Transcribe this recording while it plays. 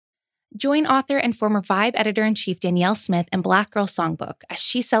Join author and former Vibe editor-in-chief Danielle Smith and Black Girl Songbook as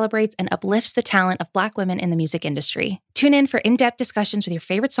she celebrates and uplifts the talent of Black women in the music industry. Tune in for in-depth discussions with your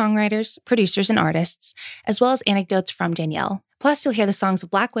favorite songwriters, producers, and artists, as well as anecdotes from Danielle. Plus, you'll hear the songs of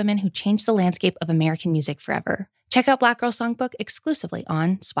Black women who changed the landscape of American music forever. Check out Black Girl Songbook exclusively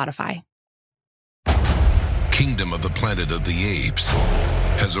on Spotify. Kingdom of the Planet of the Apes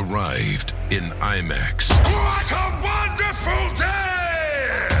has arrived in IMAX. What a wonderful day!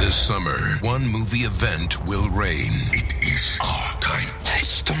 This summer, one movie event will reign. It is our time. They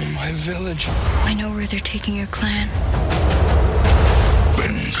stole my village. I know where they're taking your clan.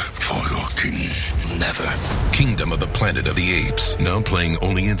 Bend for your king. Never. Kingdom of the Planet of the Apes, now playing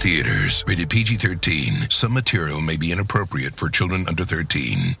only in theaters. Rated PG-13. Some material may be inappropriate for children under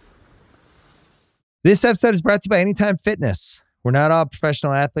 13. This episode is brought to you by Anytime Fitness. We're not all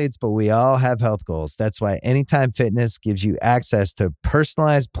professional athletes, but we all have health goals. That's why Anytime Fitness gives you access to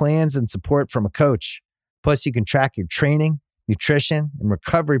personalized plans and support from a coach. Plus, you can track your training, nutrition, and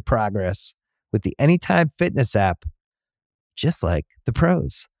recovery progress with the Anytime Fitness app, just like the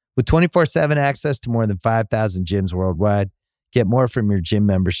pros. With 24/7 access to more than 5,000 gyms worldwide, get more from your gym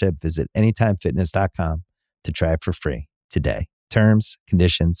membership. Visit anytimefitness.com to try it for free today. Terms,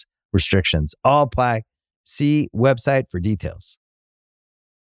 conditions, restrictions all apply. See website for details.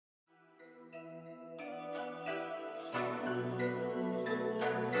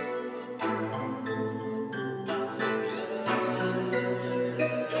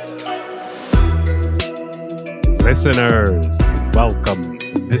 Listeners, welcome.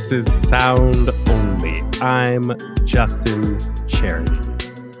 This is Sound Only. I'm Justin Charity.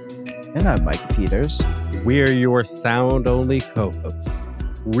 And I'm Mike Peters. We're your Sound Only co-hosts,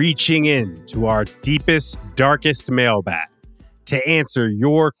 reaching into our deepest, darkest mailbag to answer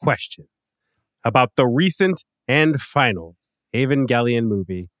your questions about the recent and final Evangelion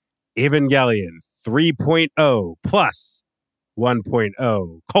movie, Evangelion 3.0 plus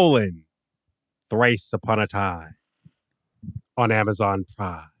 1.0, Thrice Upon a Time on Amazon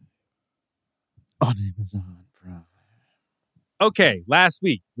Prime. On Amazon Prime. Okay, last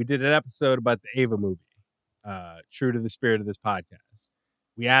week we did an episode about the Eva movie, true to the spirit of this podcast.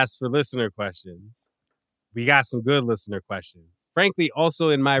 We asked for listener questions. We got some good listener questions. Frankly, also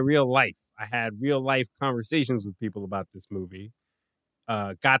in my real life, I had real life conversations with people about this movie.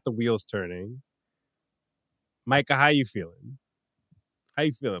 Got the wheels turning. Micah, how you feeling? How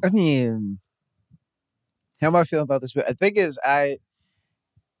you feeling? I mean, how am I feeling about this? The thing is, I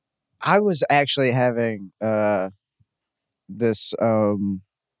was actually having this. I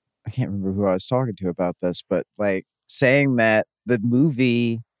can't remember who I was talking to about this, but like saying that the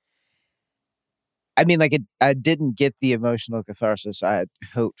movie, I mean, like I didn't get the emotional catharsis I had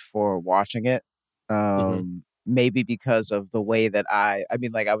hoped for watching it. Maybe because of the way that I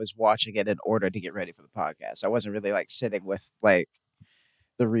was watching it in order to get ready for the podcast. I wasn't really like sitting with like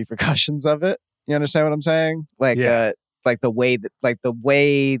the repercussions of it. You understand what I'm saying? Like, yeah. Like the way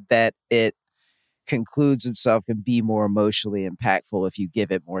that it concludes itself can be more emotionally impactful if you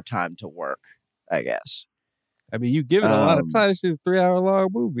give it more time to work, I guess. I mean, you give it a lot of time. It's just a 3-hour long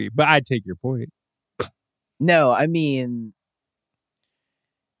movie, but I take your point. No, I mean,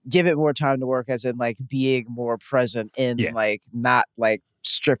 give it more time to work as in like being more present in like not like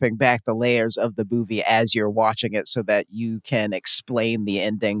stripping back the layers of the movie as you're watching it so that you can explain the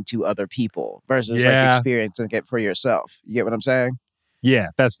ending to other people versus like experiencing it for yourself. You get what I'm saying? Yeah,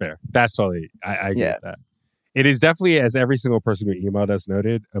 that's fair. That's totally, I agree with that. It is definitely, as every single person who emailed us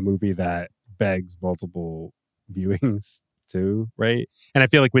noted, a movie that begs multiple viewings too, right? And I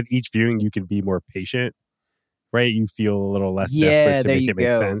feel like with each viewing, you can be more patient, right? You feel a little less desperate to make it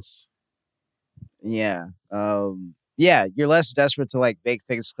make sense. Yeah. You're less desperate to like make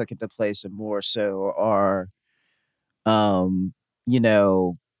things click into place and more so are,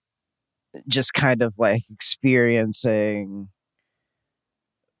 just kind of like experiencing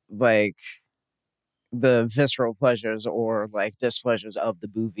like the visceral pleasures or like displeasures of the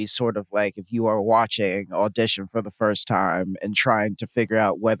movie, sort of like if you are watching Audition for the first time and trying to figure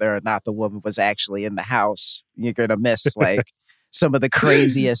out whether or not the woman was actually in the house, you're going to miss like some of the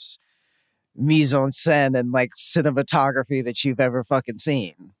craziest mise en scène and like cinematography that you've ever fucking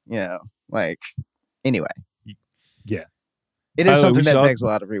seen, like anyway. Yes. It is something that begs a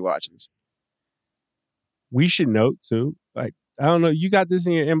lot of rewatches. We should note too, like, I don't know, you got this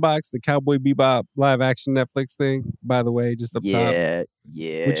in your inbox, the Cowboy Bebop live action Netflix thing, by the way, just up top.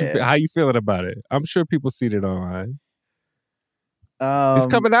 Yeah. How you feeling about it? I'm sure people seen it online. It's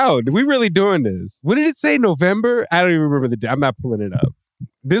coming out. We really doing this? What did it say? November? I don't even remember the day. I'm not pulling it up.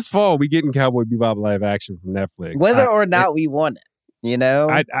 This fall, we getting Cowboy Bebop live action from Netflix. Whether or not we want it. You know,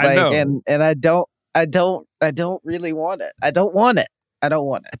 I know. and I don't really want it. I don't want it.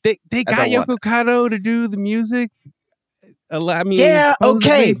 They got Yoko Kanno to do the music. I mean, yeah,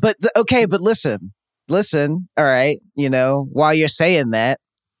 supposedly. but listen. All right, you know, while you're saying that,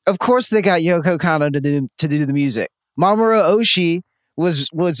 of course they got Yoko Kanno to do the music. Mamoru Oshii was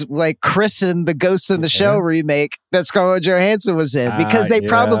like christened the Ghost in the Shell remake that Scarlett Johansson was in because they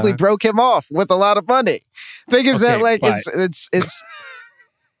probably broke him off with a lot of money. Thing is that like it's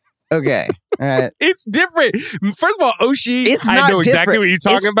okay. All right. It's different. First of all, Oshii, I know exactly what you're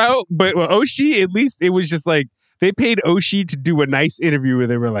talking about, but with Oshii, at least it was just like they paid Oshii to do a nice interview where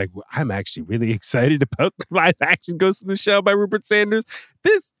they were like, well, I'm actually really excited about the live action Ghost in the Shell by Rupert Sanders.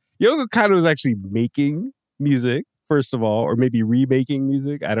 This Yoko Kanno is actually making music, first of all, or maybe remaking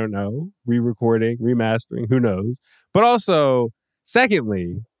music. I don't know. Re-recording, remastering, who knows? But also,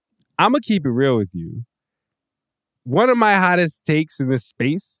 secondly, I'm going to keep it real with you. One of my hottest takes in this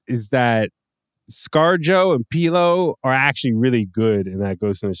space is that ScarJo and Pilo are actually really good in that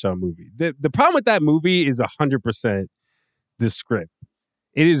Ghost in the Shell movie. The problem with that movie is 100% the script.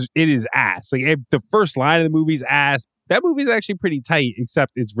 It is ass. Like the first line of the movie's ass. That movie's actually pretty tight,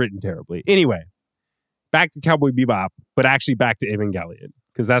 except it's written terribly. Anyway, back to Cowboy Bebop, but actually back to Evangelion,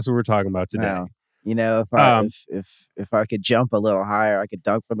 because that's what we're talking about today. Wow. You know, if I could jump a little higher, I could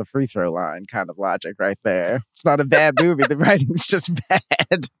dunk from the free throw line kind of logic right there. It's not a bad movie. The writing's just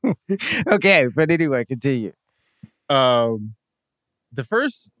bad. Okay, but anyway, continue. The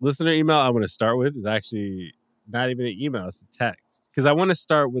first listener email I want to start with is actually not even an email, it's a text. Because I want to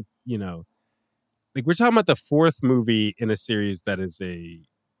start with, you know, like we're talking about the fourth movie in a series that is a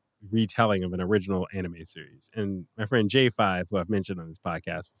retelling of an original anime series. And my friend J5, who I've mentioned on this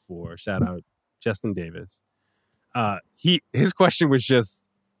podcast before, shout out Justin Davis. His question was just,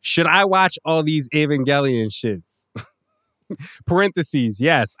 should I watch all these Evangelion shits? Parentheses,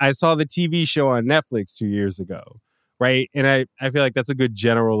 yes, I saw the TV show on Netflix 2 years ago, right? And I feel like that's a good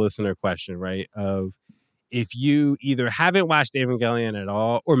general listener question, right? Of if you either haven't watched Evangelion at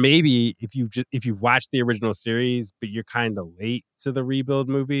all, or maybe if you've watched the original series, but you're kind of late to the rebuild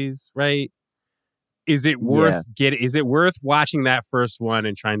movies, right? Is it worth is it worth watching that first one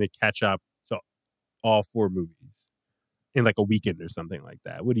and trying to catch up to all four movies in like a weekend or something like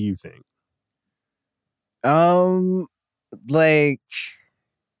that? What do you think?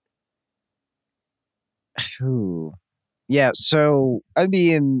 Yeah, so I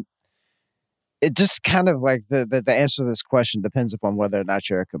mean, it just kind of like the answer to this question depends upon whether or not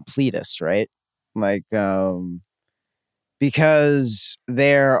you're a completist, right? Like, because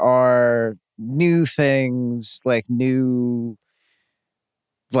there are new things, like new,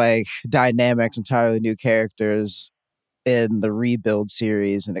 like dynamics, entirely new characters in the rebuild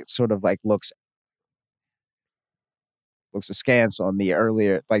series, and it sort of like looks askance on the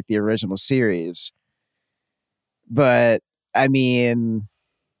earlier, like the original series. But I mean,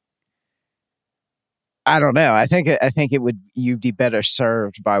 I don't know. I think you'd be better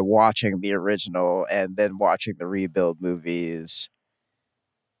served by watching the original and then watching the rebuild movies.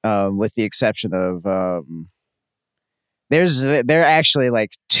 With the exception of there are actually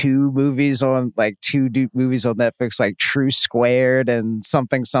like two movies on Netflix, like True Squared and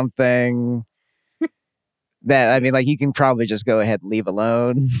something that, I mean, like you can probably just go ahead and leave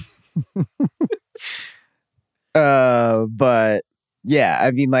alone. But yeah, I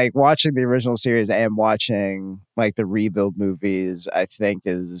mean, like watching the original series and watching like the rebuild movies, I think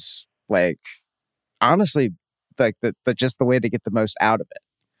is like honestly like the just the way to get the most out of it.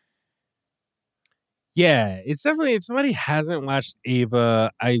 Yeah, it's definitely, if somebody hasn't watched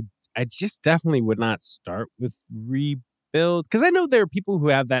Eva, I just definitely would not start with rebuild, because I know there are people who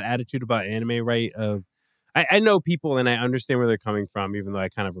have that attitude about anime, right? Of I know people, and I understand where they're coming from, even though I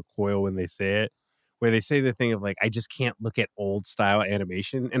kind of recoil when they say it, where they say the thing of like, I just can't look at old style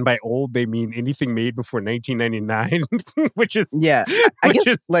animation. And by old, they mean anything made before 1999, which is... Yeah, I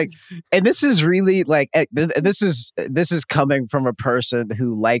guess like, and this is really like, this is coming from a person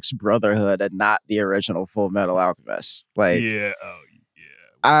who likes Brotherhood and not the original Full Metal Alchemist. Like, yeah,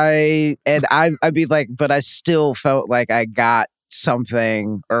 I mean, like, but I still felt like I got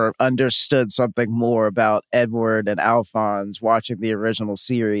something or understood something more about Edward and Alphonse watching the original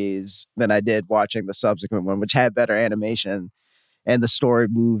series than I did watching the subsequent one, which had better animation and the story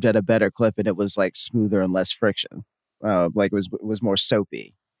moved at a better clip, and it was like smoother and less friction. Like it was more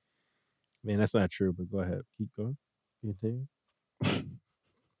soapy. Man, that's not true, but go ahead. Keep going. Continue.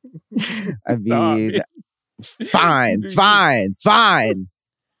 I mean, fine.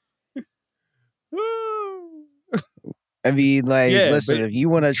 I mean, like, Yeah, listen, but- if you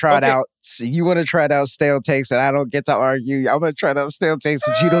want to try it Okay. out, you want to try it out stale takes, and I don't get to argue. I'm gonna try it out stale takes,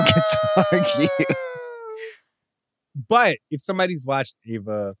 and you don't get to argue. But if somebody's watched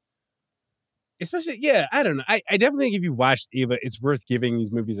Ava, especially, yeah, I don't know. I definitely think if you watched Ava, it's worth giving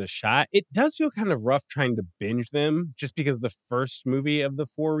these movies a shot. It does feel kind of rough trying to binge them just because the first movie of the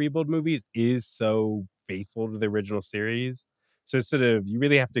 4 Rebuild movies is so faithful to the original series. So it's sort of, you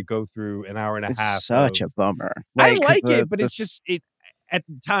really have to go through an hour and a half. It's such of- a bummer. I like it, but it's just, at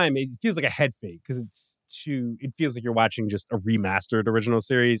the time, it feels like a head fake because it feels like you're watching just a remastered original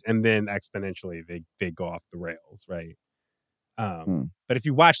series, and then exponentially they go off the rails, right? But if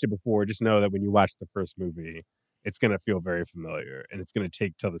you watched it before, just know that when you watch the first movie, it's going to feel very familiar, and it's going to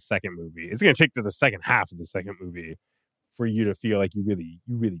take till the second movie. It's going to take to the second half of the second movie for you to feel like you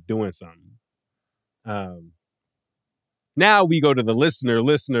really doing something. Now we go to the listener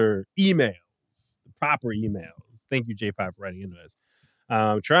emails, the proper emails. Thank you, J5, for writing into us.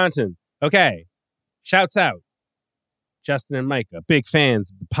 Tronton, okay. Shouts out. Justin and Micah, big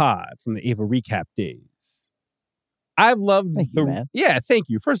fans of the pod from the Ava recap days. I've loved Thank you, man. Yeah, thank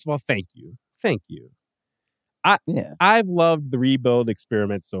you. First of all, thank you. Yeah. I've loved the rebuild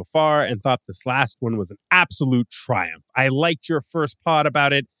experiment so far and thought this last one was an absolute triumph. I liked your first pod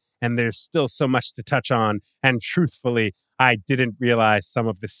about it, and there's still so much to touch on. And truthfully, I didn't realize some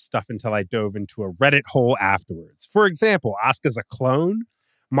of this stuff until I dove into a Reddit hole afterwards. For example, Asuka's a clone.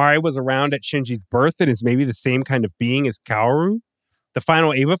 Mari was around at Shinji's birth and is maybe the same kind of being as Kaoru. The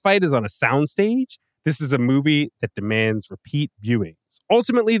final Ava fight is on a soundstage. This is a movie that demands repeat viewings.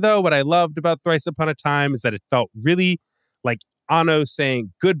 Ultimately, though, what I loved about Thrice Upon a Time is that it felt really like Anno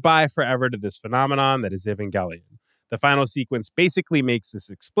saying goodbye forever to this phenomenon that is Evangelion. The final sequence basically makes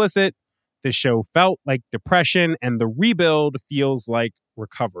this explicit. The show felt like depression, and the rebuild feels like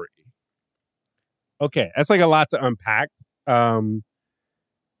recovery. Okay, that's like a lot to unpack.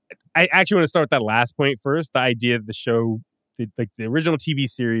 I actually want to start with that last point first. The idea that the show, the original TV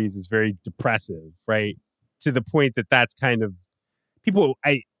series, is very depressive, right? To the point that that's kind of people,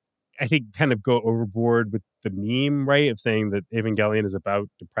 I think, kind of go overboard with the meme, right, of saying that Evangelion is about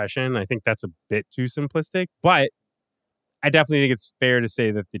depression. I think that's a bit too simplistic, but I definitely think it's fair to say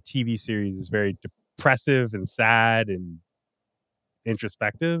that the TV series is very depressive and sad and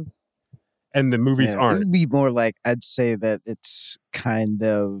introspective, and the movies It aren't. would be more like, I'd say that it's kind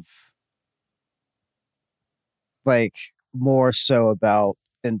of like more so about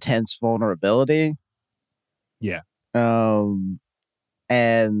intense vulnerability. Yeah. And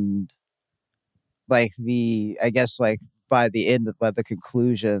like I guess like by the end of the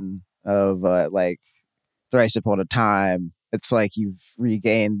conclusion of like Thrice Upon a Time, it's like you've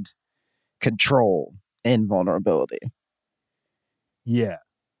regained control in vulnerability. Yeah.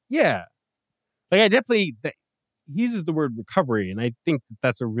 Like I definitely he uses the word recovery, and I think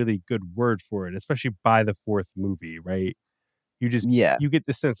that's a really good word for it, especially by the fourth movie, right? You get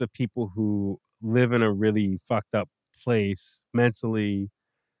the sense of people who live in a really fucked up place mentally,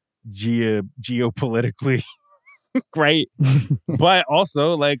 geopolitically, right? But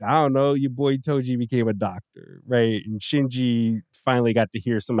also, like, I don't know, your boy Toji became a doctor, right? And Shinji finally got to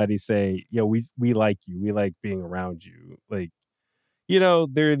hear somebody say, yo, we like you. We like being around you. Like, you know,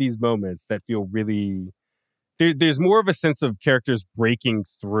 there are these moments that feel really... There's more of a sense of characters breaking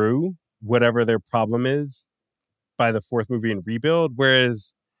through whatever their problem is by the fourth movie in Rebuild,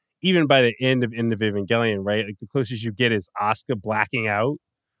 whereas even by the end of Evangelion, right, like the closest you get is Asuka blacking out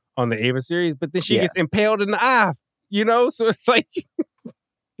on the Ava series, but then she gets impaled in the eye, you know? So it's like,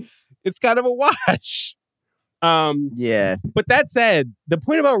 it's kind of a wash. But that said, the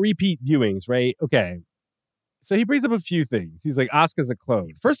point about repeat viewings, right? Okay. So he brings up a few things. He's like, Asuka's a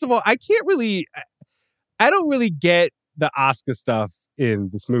clone. First of all, I don't really get the Asuka stuff in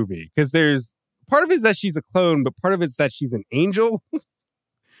this movie, because there's part of it is that she's a clone, but part of it's that she's an angel.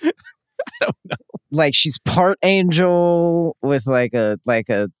 I don't know. Like she's part angel with like a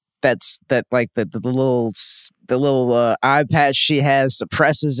the little eye patch she has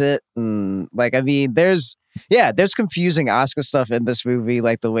suppresses it, and like, I mean, there's confusing Asuka stuff in this movie,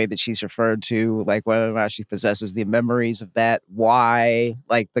 like the way that she's referred to, like whether or not she possesses the memories of that, why,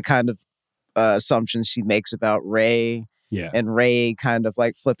 like the kind of assumptions she makes about Rey, and Rey kind of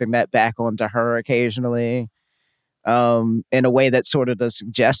like flipping that back onto her occasionally, in a way that sort of does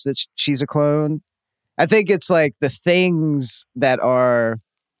suggest that she's a clone. I think it's like the things that are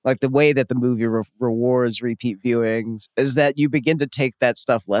like the way that the movie rewards repeat viewings is that you begin to take that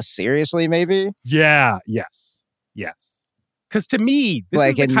stuff less seriously, maybe. Yeah. Yes. Because to me, this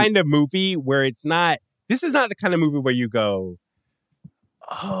is the kind of movie where this is not the kind of movie where you go,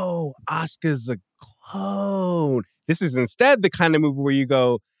 oh, Asuka's a clone. This is instead the kind of movie where you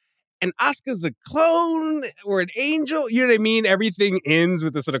go, and Asuka's a clone or an angel. You know what I mean? Everything ends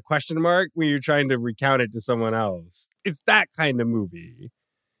with a sort of question mark when you're trying to recount it to someone else. It's that kind of movie.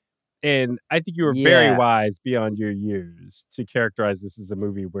 And I think you were very wise beyond your years to characterize this as a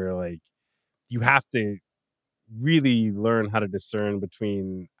movie where, like, you have to really learn how to discern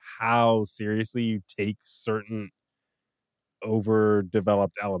between how seriously you take certain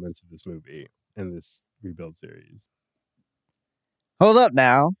overdeveloped elements of this movie and this rebuild series. Hold up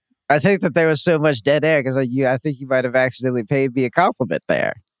now. I think that there was so much dead air because I think you might have accidentally paid me a compliment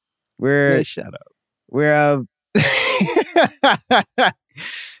there. Shut up. We're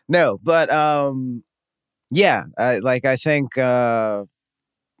no, but yeah. I think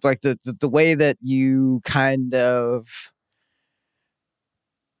like the way that you kind of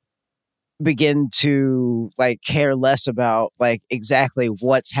begin to like care less about like exactly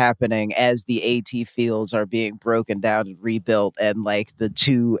what's happening as the AT fields are being broken down and rebuilt, and like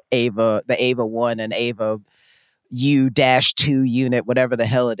the Ava 1 and Ava U-2 unit, whatever the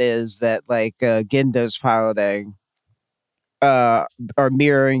hell it is that like Gendo's piloting, are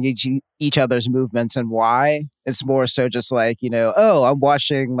mirroring each other's movements and why. It's more so just like, oh, I'm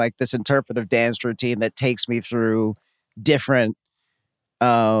watching like this interpretive dance routine that takes me through different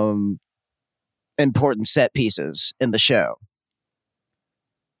important set pieces in the show.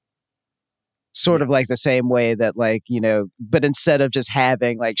 Sort of like the same way that like, but instead of just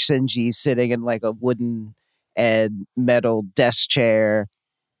having like Shinji sitting in like a wooden and metal desk chair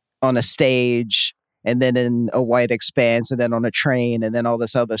on a stage, and then in a white expanse, and then on a train, and then all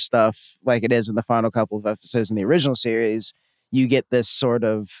this other stuff like it is in the final couple of episodes in the original series, you get this sort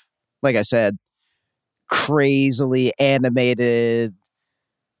of, like I said, crazily animated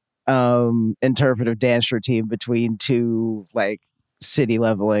interpretive dance routine between two like city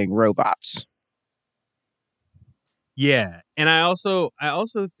leveling robots. Yeah. And I also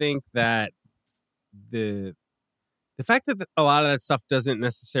think that the fact that a lot of that stuff doesn't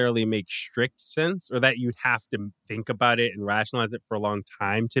necessarily make strict sense, or that you'd have to think about it and rationalize it for a long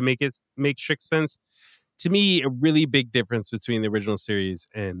time to make it make strict sense. To me, a really big difference between the original series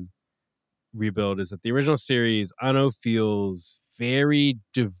and Rebuild is that the original series, Anno feels very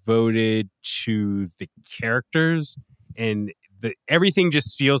devoted to the characters, and everything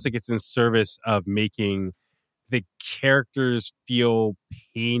just feels like it's in service of making the characters feel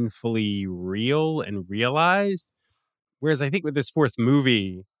painfully real and realized. Whereas I think with this fourth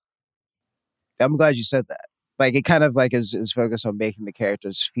movie, I'm glad you said that. Like it kind of like is focused on making the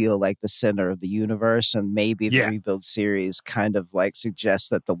characters feel like the center of the universe, and maybe the Rebuild series kind of like suggests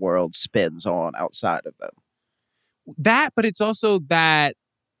that the world spins on outside of them. That, but it's also that,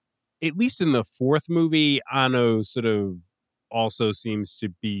 at least in the fourth movie, Anno sort of also seems to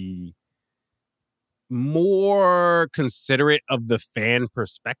be more considerate of the fan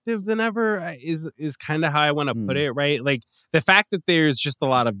perspective than ever, is kind of how I want to put it, right? Like the fact that there's just a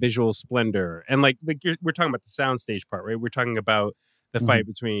lot of visual splendor, and like we're talking about the soundstage part, right? We're talking about the fight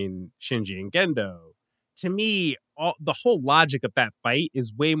between Shinji and Gendo. To me, the whole logic of that fight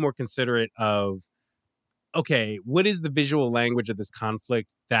is way more considerate of, okay, what is the visual language of this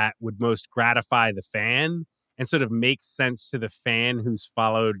conflict that would most gratify the fan and sort of make sense to the fan who's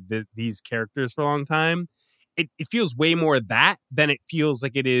followed these characters for a long time? It feels way more that than it feels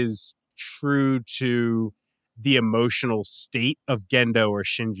like it is true to the emotional state of Gendo or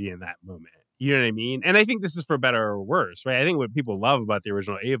Shinji in that moment. You know what I mean? And I think this is for better or worse, right? I think what people love about the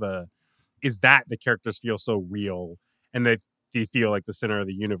original Eva is that the characters feel so real and they feel like the center of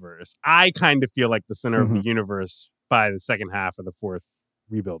the universe. I kind of feel like the center of the universe by the second half of the fourth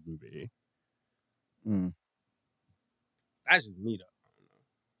Rebuild movie. That's just me, though.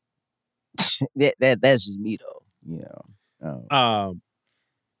 That's just me, though.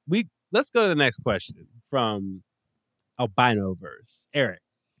 Let's go to the next question from Albinoverse. Eric.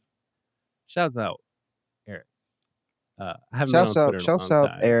 Shouts out, Eric. I haven't been on Twitter in a long Shouts out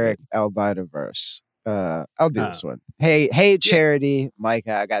time. Eric Albinoverse. I'll do this one. Hey, Charity,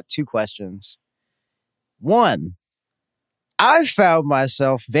 Micah, I got two questions. One, I found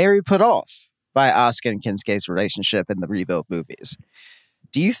myself very put off by Asuka and Kensuke's relationship in the Rebuild movies.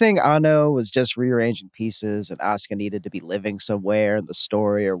 Do you think Anno was just rearranging pieces and Asuka needed to be living somewhere in the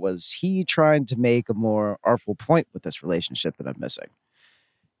story, or was he trying to make a more artful point with this relationship that I'm missing?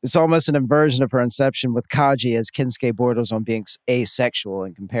 It's almost an inversion of her inception with Kaji, as Kensuke borders on being asexual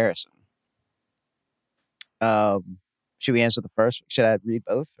in comparison. Should we answer the first? Should I read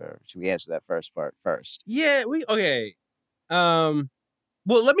both, or should we answer that first part first? Yeah, okay.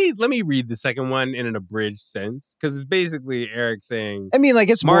 Well, let me read the second one in an abridged sense, because it's basically Eric saying, I mean, like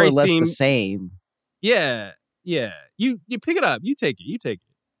it's more Mari or less seemed the same. Yeah, Yeah, you pick it up. You take it.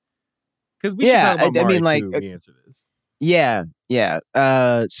 Because we should talk about Mari too when we answer this. Yeah.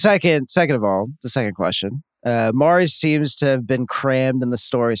 Second of all, the second question. Mari seems to have been crammed in the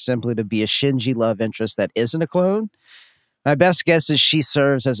story simply to be a Shinji love interest that isn't a clone. My best guess is she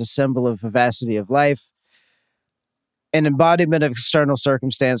serves as a symbol of vivacity of life, an embodiment of external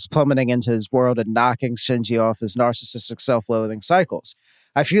circumstance plummeting into his world and knocking Shinji off his narcissistic self-loathing cycles.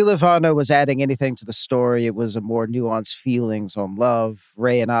 I feel if Anno was adding anything to the story, it was a more nuanced feelings on love.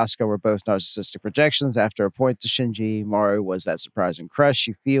 Rei and Asuka were both narcissistic projections after a point to Shinji. Mari was that surprising crush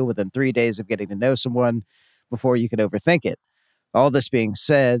you feel within 3 days of getting to know someone before you can overthink it. All this being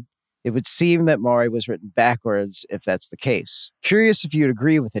said, it would seem that Mari was written backwards if that's the case. Curious if you'd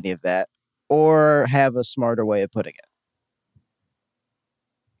agree with any of that or have a smarter way of putting it.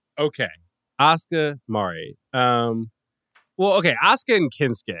 Okay. Asuka, Mari. Well, okay, Asuka and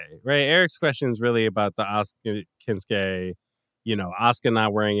Kinsuke, right? Eric's question is really about the Asuka Kinsuke, Asuka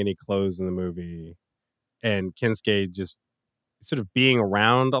not wearing any clothes in the movie and Kinsuke just sort of being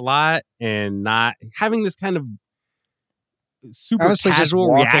around a lot and not having this kind of super honestly,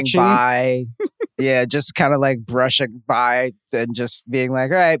 casual just reaction. By, yeah, just kind of like brushing by and just being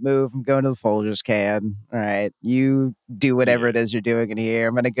like, all right, move. I'm going to the Folgers can. All right, you do whatever it is you're doing in here.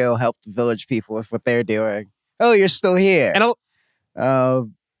 I'm going to go help the village people with what they're doing. Oh, you're still here. And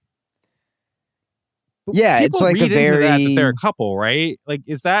yeah, it's like read a very that they're a couple, right? Like,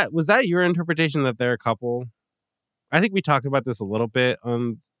 was that your interpretation that they're a couple? I think we talked about this a little bit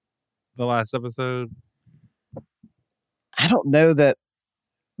on the last episode. I don't know that.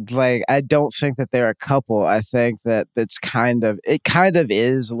 Like, I don't think that they're a couple. I think that it kind of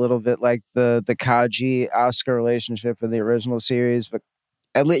is a little bit like the Kaji Asuka relationship in the original series, but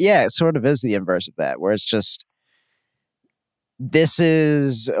it sort of is the inverse of that, where it's just. This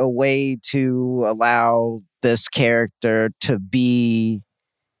is a way to allow this character to be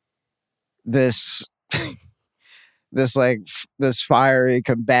this this fiery,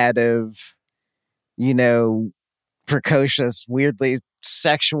 combative, precocious, weirdly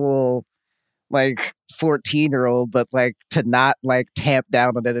sexual, 14-year-old, but to not tamp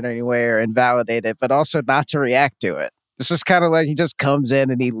down on it in any way or invalidate it, but also not to react to it. It's just kind of like he just comes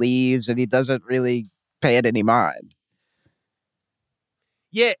in and he leaves and he doesn't really pay it any mind.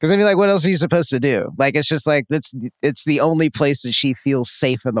 Yeah. Because what else are you supposed to do? It's just it's the only place that she feels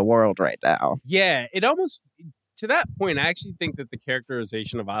safe in the world right now. Yeah. It almost, to that point, I actually think that the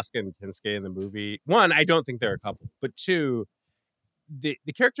characterization of Asuka and Kinsuke in the movie, one, I don't think they're a couple, but two, the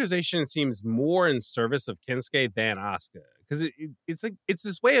characterization seems more in service of Kinsuke than Asuka. Because it's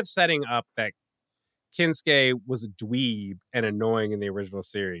this way of setting up that Kinsuke was a dweeb and annoying in the original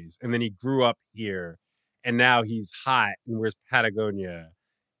series. And then he grew up here and now he's hot and wears Patagonia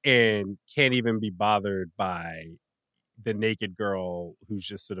and can't even be bothered by the naked girl who's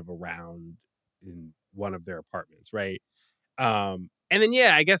just sort of around in one of their apartments, right? And then,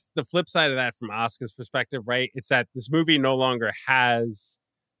 I guess the flip side of that from Asuka's perspective, right? It's that this movie no longer has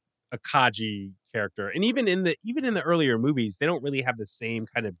a Kaji character. And even in the earlier movies, they don't really have the same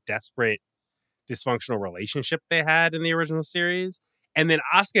kind of desperate, dysfunctional relationship they had in the original series. And then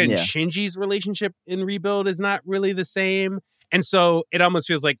Asuka and Shinji's relationship in Rebuild is not really the same. And so it almost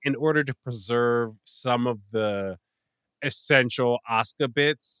feels like in order to preserve some of the essential Asuka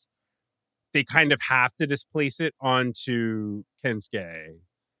bits, they kind of have to displace it onto Kinsuke.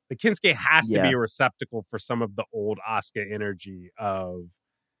 The Kinsuke has to be a receptacle for some of the old Asuka energy of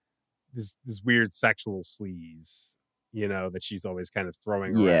this weird sexual sleaze, that she's always kind of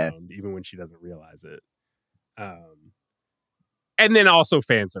throwing around, even when she doesn't realize it. And then also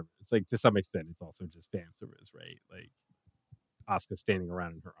fan service. To some extent, it's also just fan service, right? Asuka standing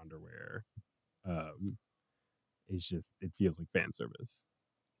around in her underwear. It feels like fan service.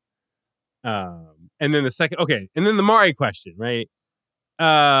 And then the Mari question, right?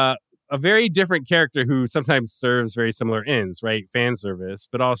 A very different character who sometimes serves very similar ends, right? Fan service,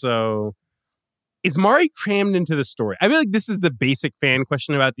 but also, is Mari crammed into the story? I feel like this is the basic fan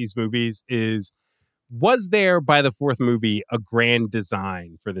question about these movies is, was there by the fourth movie a grand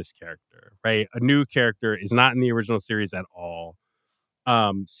design for this character, right? A new character is not in the original series at all.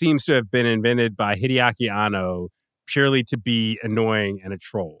 Seems to have been invented by Hideaki Anno purely to be annoying and a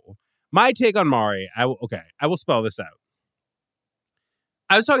troll. My take on Mari, I will spell this out.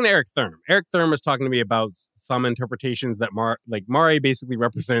 I was talking to Eric Thurm. Eric Thurm was talking to me about some interpretations that Mari basically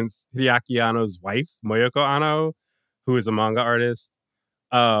represents Hideaki Anno's wife, Moyoko Anno, who is a manga artist.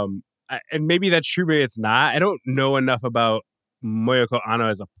 And maybe that's true, maybe it's not. I don't know enough about Moyoko Anno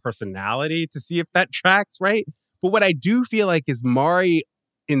as a personality to see if that tracks, right? But what I do feel like is Mari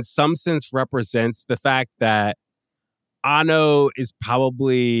in some sense represents the fact that Anno is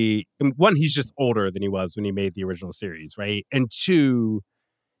probably, one, he's just older than he was when he made the original series, right? And two,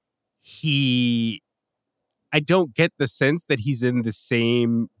 I don't get the sense that he's in the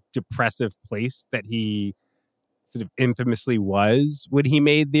same depressive place that he sort of infamously was when he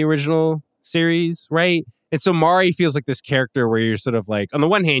made the original series, right? And so Mari feels like this character where you're sort of like, on the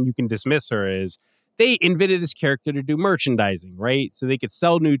one hand, you can dismiss her as they invented this character to do merchandising, right? So they could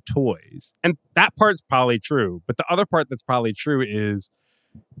sell new toys. And that part's probably true. But the other part that's probably true is,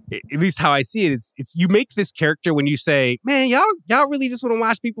 at least how I see it, it's you make this character when you say, man, y'all really just want to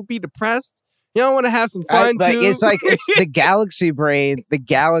watch people be depressed? Y'all want to have some fun too? It's like, it's the galaxy brain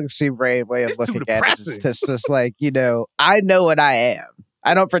way of looking at it. It's just like, I know what I am.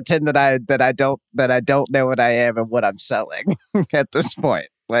 I don't pretend that I don't know what I am and what I'm selling at this point.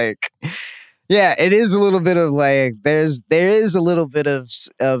 Like, yeah, it is a little bit of like there is a little bit of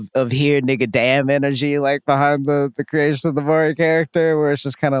here nigga damn energy like behind the creation of the Mari character, where it's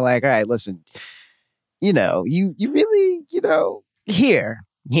just kind of like, all right, listen, you really,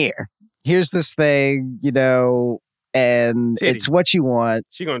 here's this thing, and Titties. It's what you want.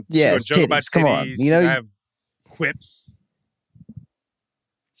 She gonna Yes, joke about titties. Come on, titties. She gonna have quips.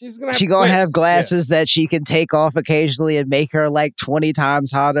 She's gonna have She gonna have quips. glasses that she can take off occasionally and make her like 20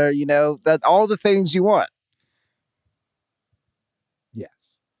 times hotter. That all the things you want. Yes.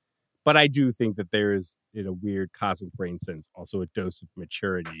 But I do think that there is, in a weird cosmic brain sense, also a dose of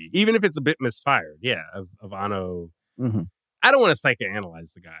maturity, even if it's a bit misfired, of Anno. Mm-hmm. I don't want to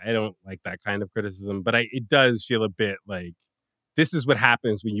psychoanalyze the guy. I don't like that kind of criticism, but it does feel a bit like this is what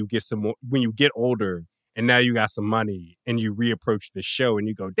happens when you get older and now you got some money and you reapproach the show and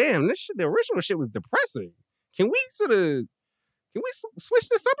you go, damn, the original shit was depressing. Can we switch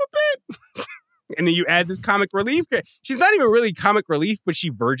this up a bit? And then you add this comic relief. She's not even really comic relief, but she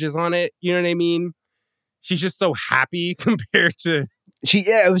verges on it. You know what I mean? She's just so happy compared to...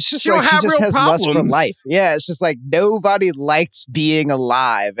 it was just like she just has lust for life. Yeah, it's just like nobody likes being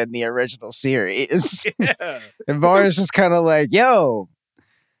alive in the original series. Yeah. And Mari's just kind of like, yo,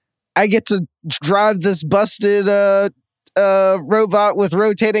 I get to drive this busted robot with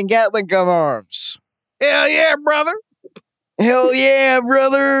rotating Gatling gun arms. Hell yeah, brother. Hell yeah,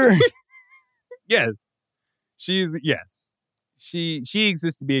 brother. Yes. She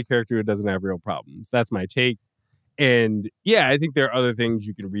exists to be a character who doesn't have real problems. That's my take. And yeah, I think there are other things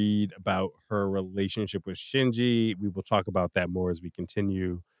you can read about her relationship with Shinji. We will talk about that more as we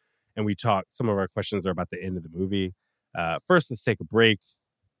continue. And some of our questions are about the end of the movie. First, let's take a break.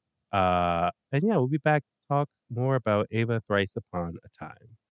 And yeah, we'll be back to talk more about Eva Thrice Upon a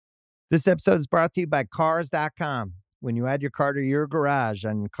Time. This episode is brought to you by Cars.com. When you add your car to your garage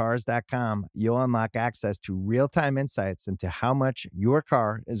on Cars.com, you'll unlock access to real-time insights into how much your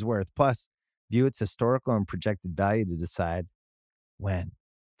car is worth. Plus, view its historical and projected value to decide when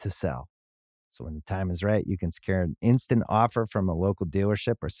to sell. So when the time is right, you can secure an instant offer from a local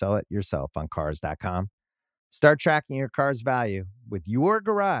dealership or sell it yourself on Cars.com. Start tracking your car's value with your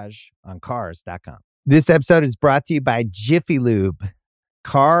garage on Cars.com. This episode is brought to you by Jiffy Lube.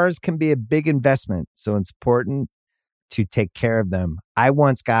 Cars can be a big investment, so it's important to take care of them. I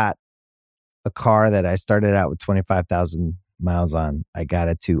once got a car that I started out with 25,000 miles on. I got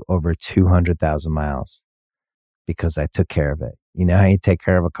it to over 200,000 miles because I took care of it. You know how you take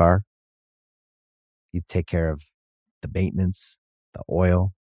care of a car? You take care of the maintenance, the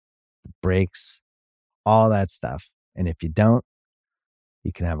oil, the brakes, all that stuff. And if you don't,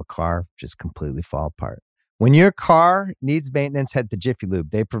 you can have a car just completely fall apart. When your car needs maintenance, head to Jiffy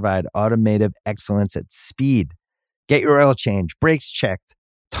Lube. They provide automotive excellence at speed. Get your oil change, brakes checked,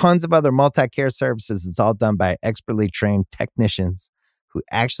 tons of other multi-care services. It's all done by expertly trained technicians who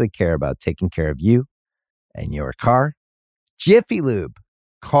actually care about taking care of you and your car. Jiffy Lube,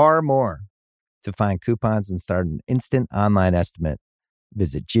 car more. To find coupons and start an instant online estimate,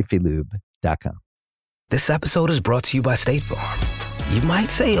 visit jiffylube.com. This episode is brought to you by State Farm. You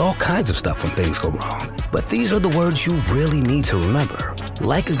might say all kinds of stuff when things go wrong, but these are the words you really need to remember.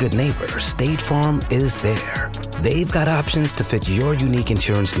 Like a good neighbor, State Farm is there. They've got options to fit your unique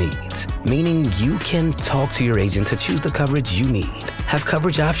insurance needs, meaning you can talk to your agent to choose the coverage you need, have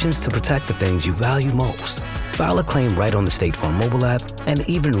coverage options to protect the things you value most, file a claim right on the State Farm mobile app, and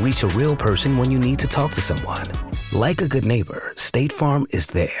even reach a real person when you need to talk to someone. Like a good neighbor, State Farm is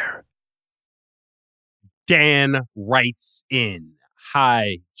there. Dan writes in,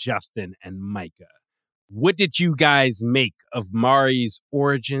 hi, Justin and Micah. What did you guys make of Mari's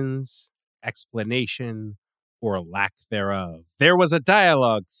origins, explanation, or lack thereof? There was a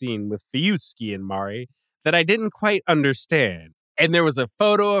dialogue scene with Fuyutsuki and Mari that I didn't quite understand. And there was a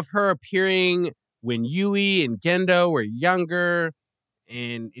photo of her appearing when Yui and Gendo were younger.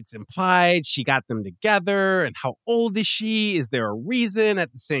 And it's implied she got them together. And how old is she? Is there a reason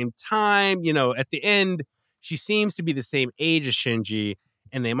at the same time? You know, at the end, she seems to be the same age as Shinji,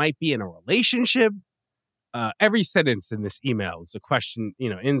 and they might be in a relationship. Every sentence in this email is a question, you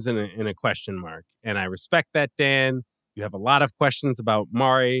know, ends in a question mark. And I respect that, Dan. You have a lot of questions about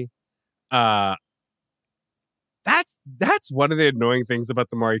Mari. That's one of the annoying things about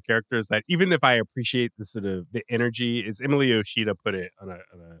the Mari character is that even if I appreciate the sort of the energy, as Emily Yoshida put it on a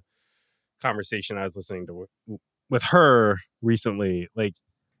conversation I was listening to with her recently, like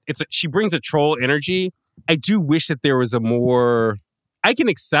she brings a troll energy. I do wish that there was a more. I can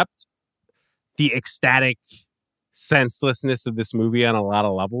accept the ecstatic senselessness of this movie on a lot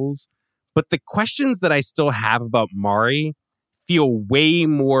of levels, but the questions that I still have about Mari feel way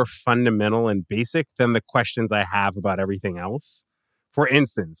more fundamental and basic than the questions I have about everything else. For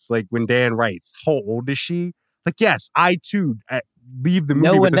instance, like when Dan writes, how old is she? Like, yes, I too leave the movie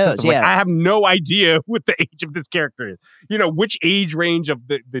No with one the sense knows, of like, yeah. I have no idea what the age of this character is. You know, which age range of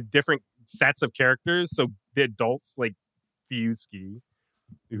the different sets of characters. So the adults like Fuyutsuki,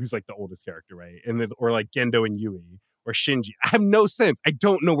 who's like the oldest character, right? And then, or like Gendo and Yui or Shinji. I have no sense. I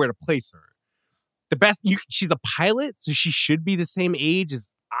don't know where to place her. The best, she's a pilot, so she should be the same age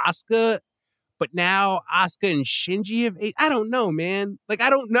as Asuka. But now Asuka and Shinji have age. I don't know, man. Like, I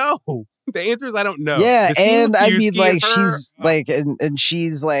don't know. The answer is I don't know. Yeah, and I mean, Fuyutsuki like, and her, she's like, and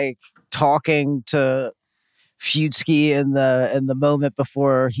she's like talking to Fuyutsuki in the moment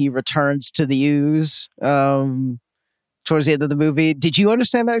before he returns to the ooze. Towards the end of the movie, did you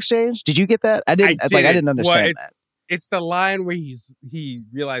understand that exchange? Did you get that? I didn't. I didn't understand that. It's the line where he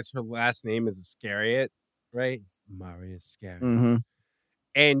realized her last name is Iscariot, right? It's Mari Iscariot. Mm-hmm.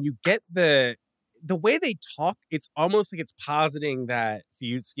 And you get the way they talk, it's almost like it's positing that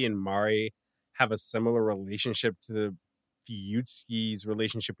Fuyutsuki and Mari have a similar relationship to Fuyutsuki's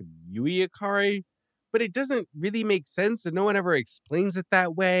relationship with Yui Ikari, but it doesn't really make sense and no one ever explains it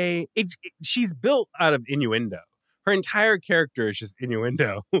that way. She's built out of innuendo. Her entire character is just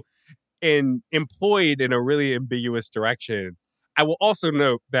innuendo. And employed in a really ambiguous direction. I will also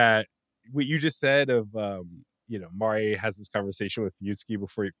note that what you just said of, Mari has this conversation with Fuyutsuki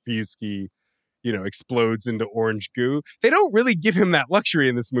before Fuyutsuki, explodes into orange goo. They don't really give him that luxury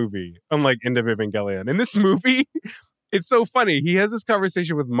in this movie, unlike End of Evangelion. In this movie, it's so funny. He has this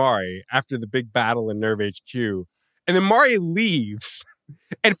conversation with Mari after the big battle in Nerve HQ, and then Mari leaves,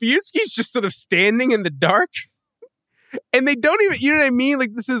 and Fuyutsuki's just sort of standing in the dark. And they don't even, you know what I mean?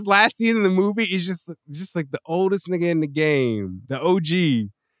 Like, this is last scene in the movie is just like the oldest nigga in the game, the OG,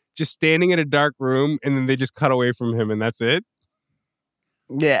 just standing in a dark room, and then they just cut away from him, and that's it.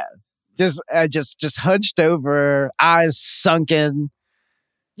 Yeah, just hunched over, eyes sunken.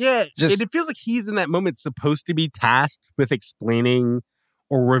 Yeah, it feels like he's in that moment supposed to be tasked with explaining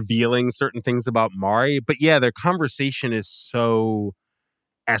or revealing certain things about Mari, but yeah, their conversation is so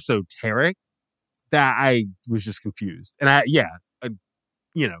esoteric that I was just confused. And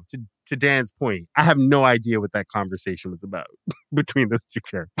to Dan's point, I have no idea what that conversation was about between those two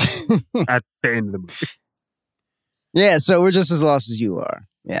characters at the end of the movie. Yeah, so we're just as lost as you are.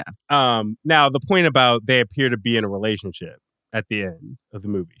 Yeah. Now, the point about they appear to be in a relationship at the end of the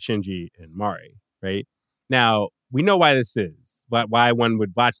movie, Shinji and Mari, right? Now, we know why this is, why one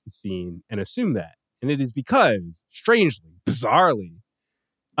would watch the scene and assume that. And it is because, strangely, bizarrely,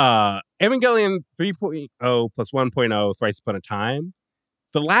 Evangelion 3.0 plus 1.0 Thrice Upon a Time,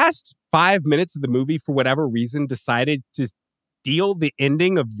 the last 5 minutes of the movie, for whatever reason, decided to steal the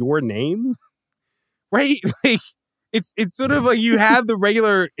ending of Your Name, right? Like, it's sort of like you have the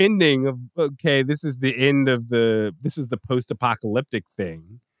regular ending of, okay, this is the end of this is the post-apocalyptic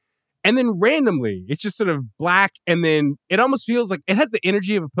thing. And then randomly, it's just sort of black, and then it almost feels like it has the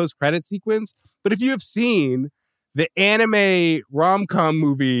energy of a post-credit sequence. But if you have seen the anime rom-com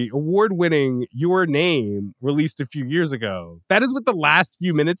movie award-winning Your Name, released a few years ago, that is what the last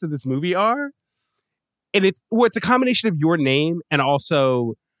few minutes of this movie are. And it's a combination of Your Name and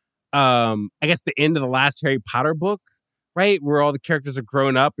also, I guess, the end of the last Harry Potter book, right? Where all the characters are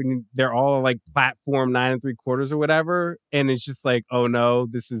grown up and they're all like platform 9 3/4 or whatever. And it's just like, oh no,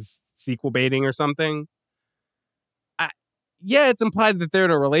 this is sequel baiting or something. Yeah, it's implied that they're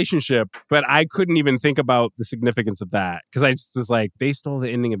in a relationship, but I couldn't even think about the significance of that because I just was like, they stole the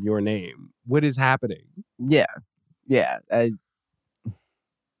ending of Your Name. What is happening? Yeah. I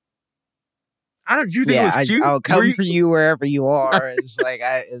don't. Do you think it was cute? I'll come for you wherever you are. It's like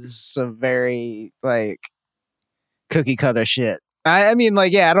is some very like cookie cutter shit. I mean,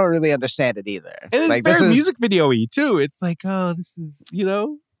 like, yeah, I don't really understand it either. And it's like, very music video-y too. It's like, oh, this is,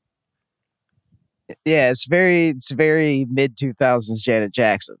 Yeah, it's very mid 2000s Janet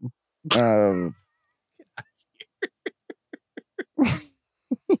Jackson. I don't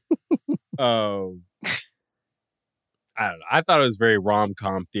know. I thought it was very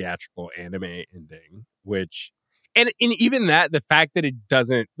rom-com theatrical anime ending, which, and even that, the fact that it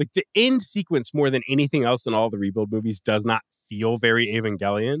doesn't, like the end sequence more than anything else in all the Rebuild movies does not feel very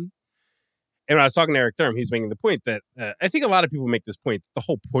Evangelion. And when I was talking to Eric Thurm, he's making the point that I think a lot of people make this point. The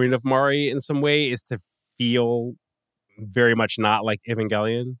whole point of Mari in some way is to feel very much not like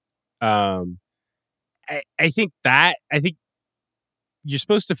Evangelion. I think you're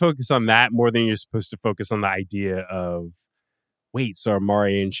supposed to focus on that more than you're supposed to focus on the idea of, wait, so are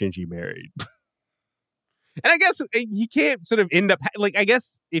Mari and Shinji married? And I guess he can't sort of end up, like, I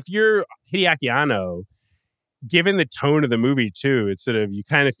guess if you're Hideaki Anno, given the tone of the movie too, it's sort of, you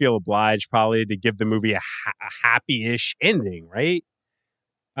kind of feel obliged probably to give the movie a happy-ish ending, right?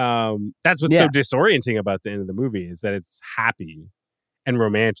 That's what's so disorienting about the end of the movie, is that it's happy and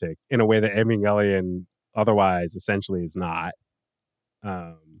romantic in a way that Evangelion otherwise essentially is not.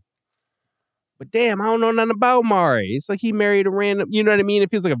 But damn, I don't know nothing about Mari. It's like he married a random, you know what I mean?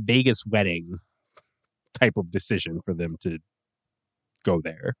 It feels like a Vegas wedding type of decision for them to go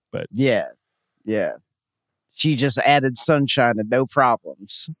there. But yeah. She just added sunshine and no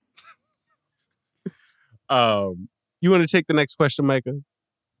problems. You want to take the next question, Micah?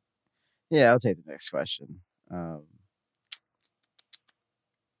 Yeah, I'll take the next question.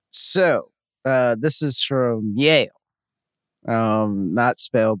 So this is from Yale. Not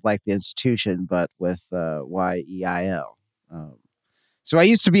spelled like the institution, but with Y-E-I-L. So I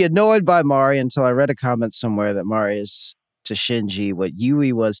used to be annoyed by Mari until I read a comment somewhere that Mari is to Shinji what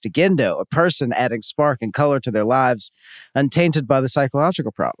Yui was to Gendo, a person adding spark and color to their lives, untainted by the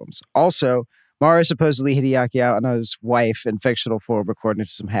psychological problems. Also, Mari is supposedly Hideaki Anno's wife in fictional form, according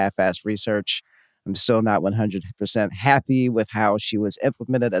to some half-assed research. I'm still not 100% happy with how she was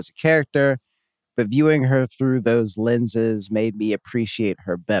implemented as a character, but viewing her through those lenses made me appreciate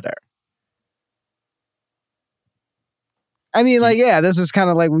her better. I mean, like, yeah, this is kind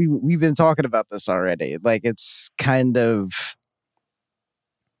of like we've been talking about this already. Like, it's kind of,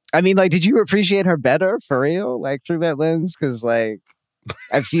 I mean, like, did you appreciate her better for real? Like, through that lens? Because, like,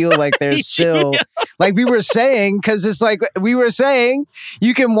 I feel like there's still, like we were saying, because it's like we were saying,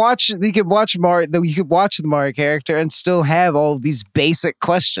 you can watch the Mari character and still have all of these basic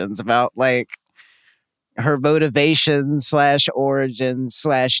questions about, like, her motivation / origin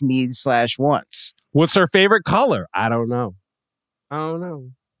 / needs / wants. What's her favorite color? I don't know,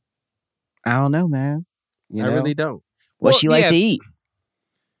 man. I really don't. What she like to eat?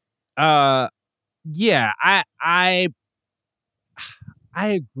 Yeah, I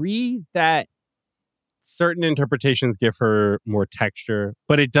agree that certain interpretations give her more texture,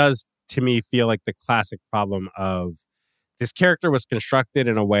 but it does, to me, feel like the classic problem of this character was constructed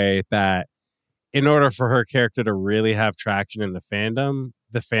in a way that in order for her character to really have traction in the fandom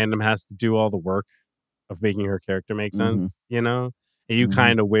has to do all the work of making her character make sense, you know? And you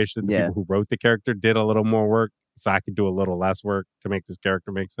kind of wish that the people who wrote the character did a little more work so I could do a little less work to make this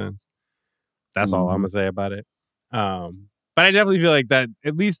character make sense. That's all I'm going to say about it. But I definitely feel like that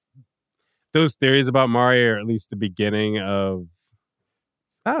at least those theories about Mari are at least the beginning of,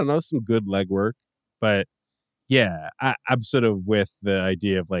 I don't know, some good legwork. But yeah, I'm sort of with the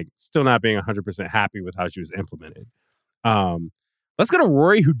idea of like still not being 100% happy with how she was implemented. Let's go to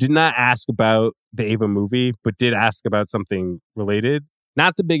Rory, who did not ask about the Ava movie, but did ask about something related.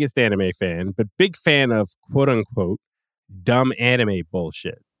 Not the biggest anime fan, but big fan of quote unquote dumb anime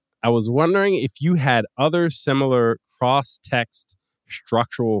bullshit. I was wondering if you had other similar cross-text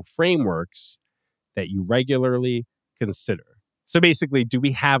structural frameworks that you regularly consider. So basically, do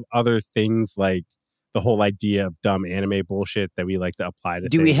we have other things like the whole idea of dumb anime bullshit that we like to apply to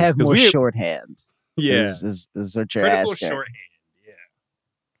things? Do we have more shorthand? Yeah. Is what you're critical asking. Shorthand, yeah.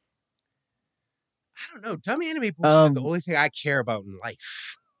 I don't know. Dumb anime bullshit is the only thing I care about in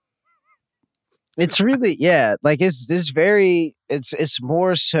life. It's really, yeah, like it's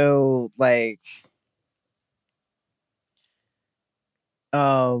more so like,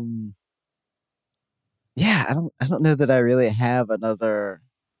 yeah, I don't know that I really have another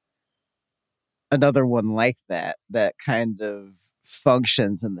one like that kind of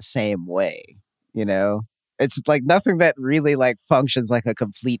functions in the same way, you know? It's like nothing that really like functions like a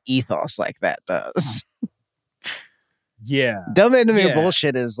complete ethos like that does. Yeah. Dumb anime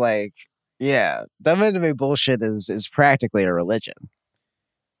bullshit is like, yeah, dumb anime bullshit is practically a religion.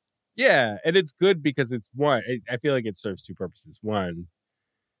 Yeah, and it's good because it's one. I feel like it serves two purposes. One,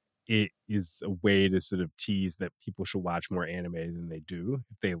 it is a way to sort of tease that people should watch more anime than they do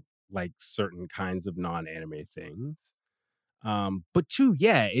if they like certain kinds of non-anime things. But two,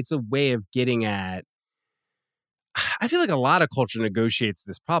 yeah, it's a way of getting at. I feel like a lot of culture negotiates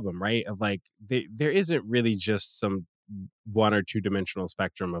this problem, right? Of like there isn't really just some one or two dimensional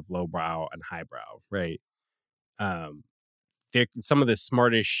spectrum of lowbrow and highbrow, right? Some of the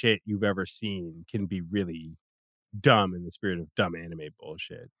smartest shit you've ever seen can be really dumb in the spirit of dumb anime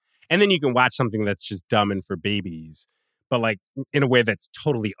bullshit. And then you can watch something that's just dumb and for babies, but like in a way that's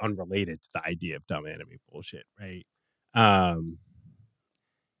totally unrelated to the idea of dumb anime bullshit, right?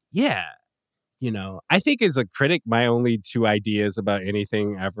 Yeah. You know, I think as a critic, my only two ideas about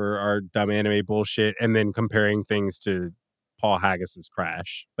anything ever are dumb anime bullshit and then comparing things to Paul Haggis's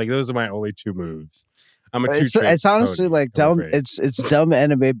Crash. Like those are my only two moves. It's honestly like dumb. It's dumb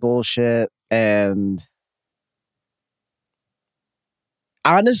anime bullshit, and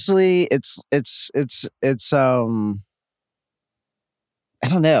honestly, it's I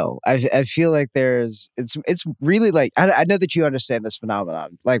don't know. I feel like it's really like I know that you understand this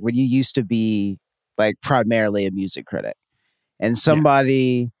phenomenon. Like when you used to be like primarily a music critic, and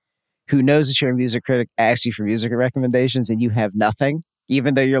somebody who knows that you're a music critic asks you for music recommendations, and you have nothing,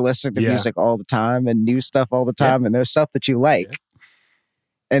 even though you're listening to music all the time and new stuff all the time, and there's stuff that you like,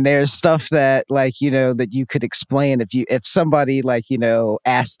 and there's stuff that like that you could explain if somebody like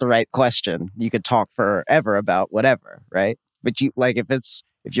asked the right question, you could talk forever about whatever, right? But you like if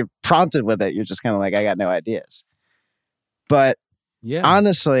you're prompted with it, you're just kind of like, I got no ideas. But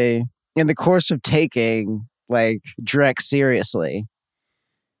honestly, in the course of taking like Drek seriously,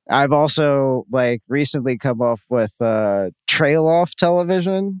 I've also like recently come off with trail off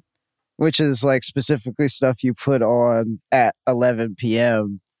television, which is like specifically stuff you put on at 11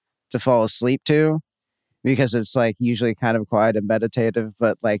 p.m. to fall asleep to. Because it's like usually kind of quiet and meditative,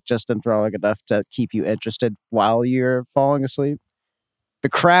 but like just enthralling enough to keep you interested while you're falling asleep. The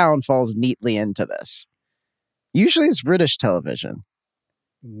Crown falls neatly into this. Usually it's British television.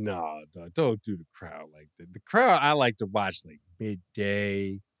 No, don't do The Crown like that. The Crown I like to watch like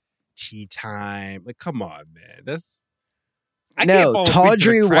midday, tea time. Like, come on, man.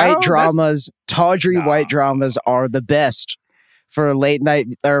 Tawdry white dramas. White dramas are the best. For late night,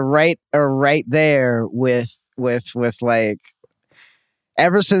 or right there with like,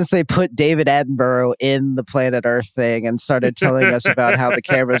 ever since they put David Attenborough in the Planet Earth thing and started telling us about how the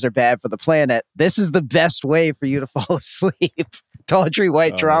cameras are bad for the planet, this is the best way for you to fall asleep. Tawdry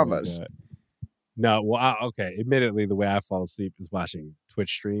white dramas. No, well, okay. Admittedly, the way I fall asleep is watching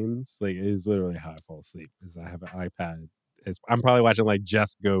Twitch streams. Like, it is literally how I fall asleep. Is I have an iPad. I'm probably watching like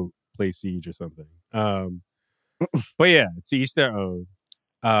Just Go play Siege or something. But yeah, to each their own.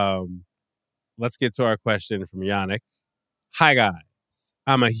 Let's get to our question from Yannick. Hi, guys.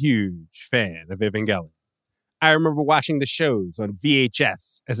 I'm a huge fan of Evangelion. I remember watching the shows on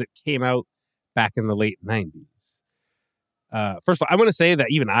VHS as it came out back in the late 90s. First of all, I want to say that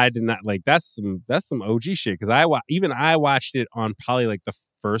even I did not like that's some OG shit because I watched it on probably like the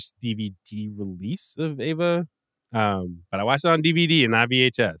first DVD release of Eva, but I watched it on DVD and not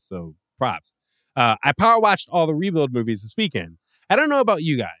VHS, so props. I power watched all the Rebuild movies this weekend. I don't know about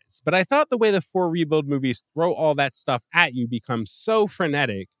you guys, but I thought the way the 4 Rebuild movies throw all that stuff at you becomes so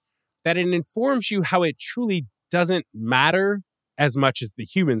frenetic that it informs you how it truly doesn't matter as much as the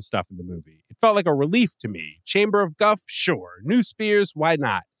human stuff in the movie. It felt like a relief to me. Chamber of Guff, sure. New Spears, why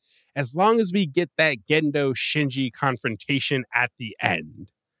not? As long as we get that Gendo Shinji confrontation at the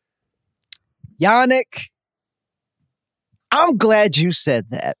end. Yannick, I'm glad you said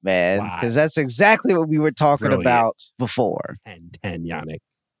that, man, because that's exactly what we were talking about before. 10, Yannick.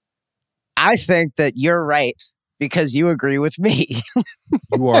 I think that you're right because you agree with me.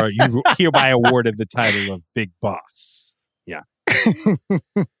 You hereby awarded the title of Big Boss. Yeah.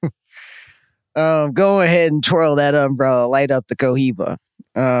 Go ahead and twirl that umbrella, light up the Cohiba.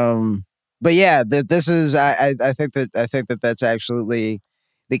 But yeah, this is I think that that's absolutely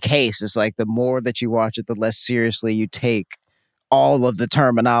the case. It's like the more that you watch it, the less seriously you take all of the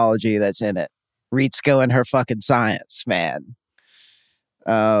terminology that's in it. Ritsuko and her fucking science, man.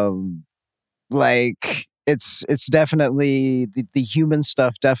 Like it's definitely the human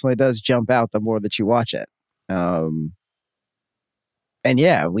stuff definitely does jump out the more that you watch it. And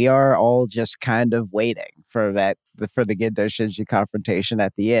yeah, we are all just kind of waiting for the Gendo Shinji confrontation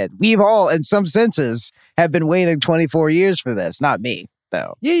at the end. We've all, in some senses, have been waiting 24 years for this. Not me,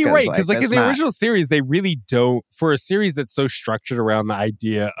 though. Yeah, you're right. Because like in the original series, they really don't, for a series that's so structured around the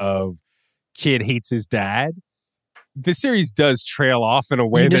idea of kid hates his dad, the series does trail off in a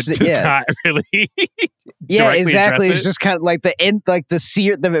way that does not really. Yeah, exactly. It's just kind of like the end, like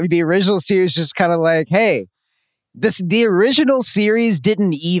the original series, just kind of like, hey, the original series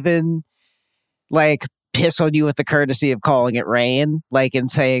didn't even like piss on you with the courtesy of calling it rain, like in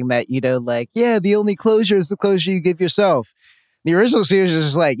saying that, you know, like, yeah, the only closure is the closure you give yourself. The original series is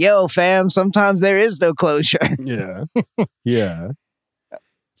just like, yo, fam, sometimes there is no closure. Yeah. Yeah.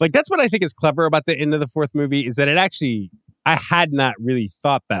 Like, that's what I think is clever about the end of the fourth movie is that it actually, I had not really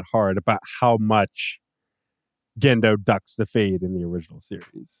thought that hard about how much Gendo ducks the fade in the original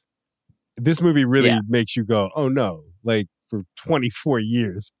series. This movie really makes you go, oh no, like for 24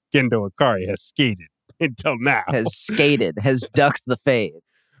 years, Gendo Ikari has skated until now. Has ducked the fade.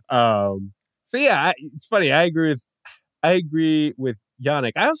 So yeah, it's funny. I agree with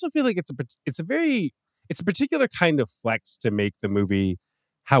Yannick. I also feel like it's a particular kind of flex to make the movie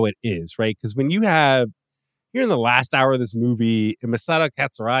how it is, right? Because when you're in the last hour of this movie and Masato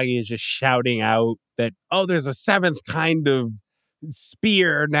Katsuragi is just shouting out that, oh, there's a seventh kind of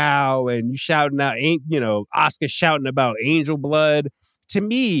spear now, and you shouting out, Asuka shouting about angel blood. To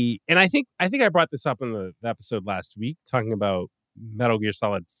me, and I think I brought this up in the episode last week, talking about Metal Gear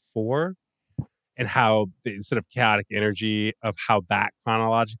Solid 4 and how the sort of chaotic energy of how that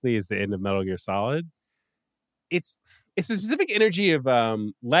chronologically is the end of Metal Gear Solid. It's a specific energy of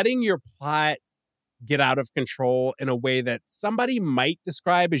letting your plot get out of control in a way that somebody might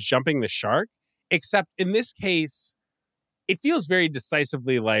describe as jumping the shark, except in this case, it feels very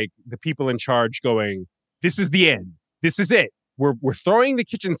decisively like the people in charge going, this is the end. This is it. We're throwing the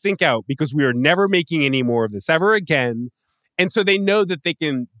kitchen sink out because we are never making any more of this ever again. And so they know that they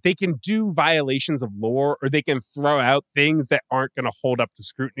can do violations of lore, or they can throw out things that aren't going to hold up to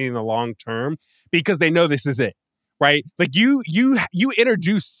scrutiny in the long term because they know this is it. Right? Like you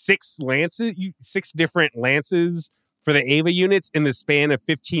introduce six different lances for the Eva units in the span of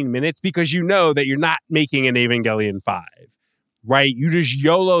 15 minutes because you know that you're not making an Evangelion 5, right? You just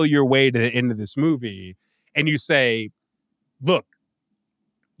YOLO your way to the end of this movie and you say, look,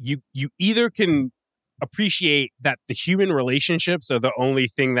 you either can appreciate that the human relationships are the only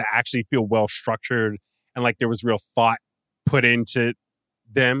thing that actually feel well structured and like there was real thought put into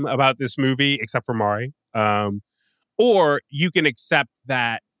them about this movie, except for Mari. Or you can accept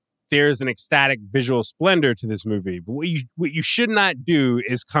that there's an ecstatic visual splendor to this movie. But what you should not do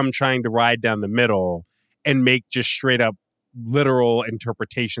is come trying to ride down the middle and make just straight up literal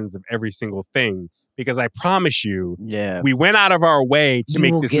interpretations of every single thing. Because I promise you, we went out of our way to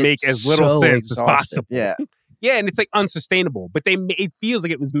make this make as little sense as possible. Yeah. Yeah, and it's like unsustainable. But it feels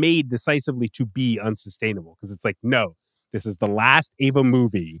like it was made decisively to be unsustainable. Because it's like, no, this is the last Eva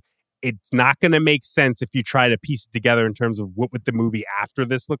movie. It's not going to make sense if you try to piece it together in terms of what would the movie after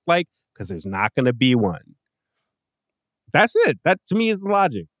this look like, because there's not going to be one. That's it. That, to me, is the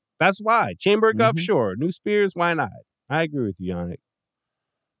logic. That's why. Chamber Guff, sure. New Spears, why not? I agree with you, Yannick.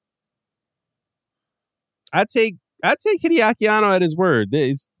 I'd take Hideaki Anno at his word.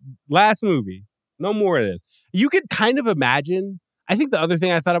 It's last movie. No more of this. You could kind of imagine... I think the other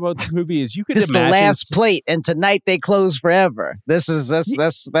thing I thought about this movie is you could imagine... This is the last plate, and tonight they close forever. That's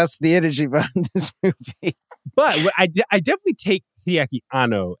the energy behind this movie. But I definitely take Hideaki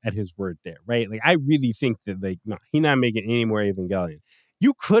Anno at his word there, right? Like, I really think that, like, no, he's not making any more Evangelion.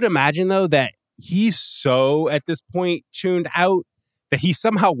 You could imagine, though, that he's so, at this point, tuned out that he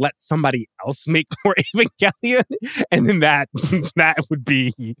somehow let somebody else make more Evangelion, and then that would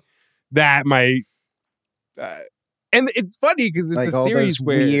be... That might... And it's funny because it's like a all series those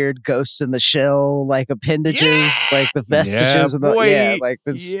where weird Ghost in the Shell, like appendages, like the vestiges of the boy.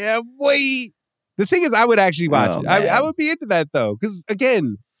 The thing is, I would actually watch it. I would be into that though, because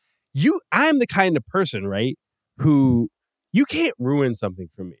again, I'm the kind of person, right, who you can't ruin something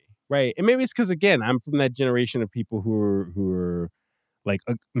for me, right? And maybe it's because again, I'm from that generation of people who are like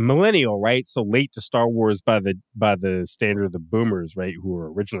a millennial, right? So late to Star Wars by the standard of the boomers, right, who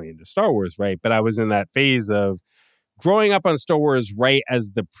were originally into Star Wars, right? But I was in that phase of growing up on Star Wars right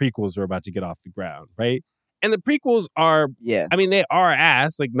as the prequels are about to get off the ground, right? And the prequels are, I mean, they are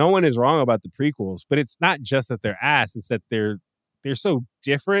ass. Like, no one is wrong about the prequels, but it's not just that they're ass. It's that they're so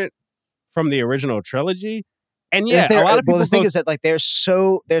different from the original trilogy. And a lot of people... Well, the thing is that, like, they're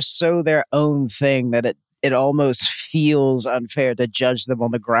so their own thing that it almost feels unfair to judge them on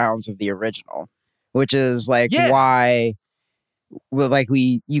the grounds of the original, which is, like, why... Well, like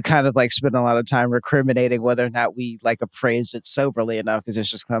you kind of like spend a lot of time recriminating whether or not we like appraised it soberly enough, because it's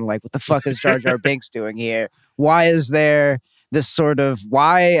just kind of like, what the fuck is Jar Jar Binks doing here? Why is there this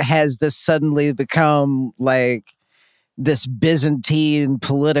why has this suddenly become like this Byzantine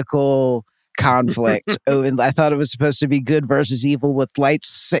political conflict. And I thought it was supposed to be good versus evil with light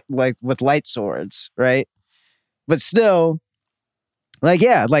swords, right? But still, like,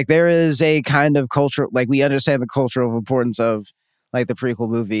 yeah, like there is a kind of culture, like we understand the cultural importance of like the prequel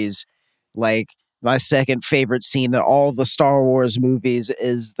movies. Like my second favorite scene in all the Star Wars movies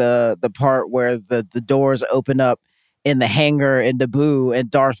is the part where the doors open up in the hangar in Naboo and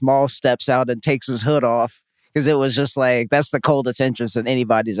Darth Maul steps out and takes his hood off, because it was just like, that's the coldest entrance that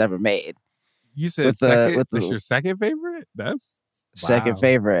anybody's ever made. You said that's your second favorite? That's second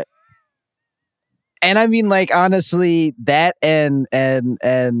favorite. And I mean, like, honestly, that and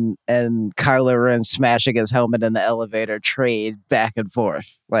Kylo Ren smashing his helmet in the elevator trade back and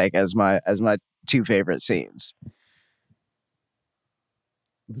forth, like as my two favorite scenes.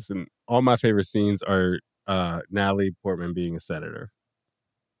 Listen, all my favorite scenes are Natalie Portman being a senator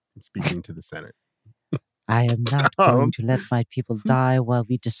and speaking to the Senate. I am not going to let my people die while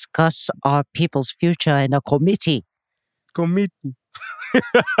we discuss our people's future in a committee. But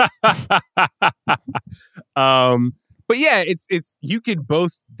yeah, it's you could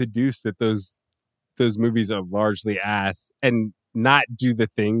both deduce that those movies are largely ass and not do the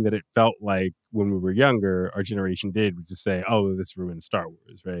thing that it felt like when we were younger, our generation did, which is say, oh, this ruined Star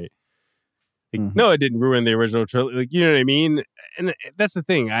Wars, right? Like, no, it didn't ruin the original trilogy. Like, you know what I mean? And that's the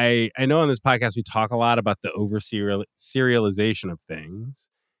thing. I know on this podcast we talk a lot about the serialization of things.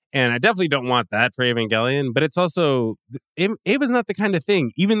 And I definitely don't want that for Evangelion, but it's also, Eva's not the kind of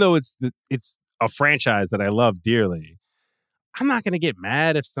thing, even though it's a franchise that I love dearly. I'm not going to get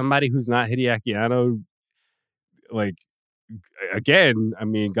mad if somebody who's not Hideaki Anno, like, again, I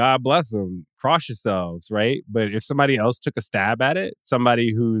mean, God bless them, cross yourselves, right? But if somebody else took a stab at it,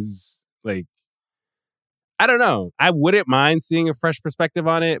 somebody who's like, I don't know, I wouldn't mind seeing a fresh perspective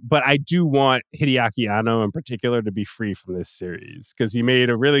on it, but I do want Hideaki Anno in particular to be free from this series, because he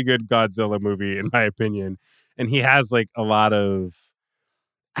made a really good Godzilla movie, in my opinion, and he has like a lot of,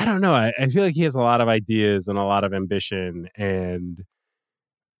 I don't know, I feel like he has a lot of ideas and a lot of ambition, and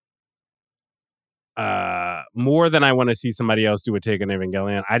more than I want to see somebody else do a take on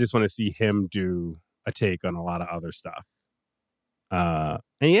Evangelion, I just want to see him do a take on a lot of other stuff. And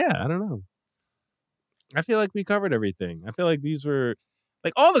yeah, I don't know. I feel like we covered everything. I feel like these were,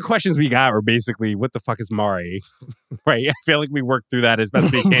 like, all the questions we got were basically, what the fuck is Mari? Right? I feel like we worked through that as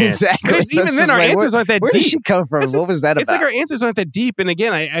best we can. Exactly. Even then, our answers aren't that deep. Where did she come from? What was that about? It's like our answers aren't that deep. And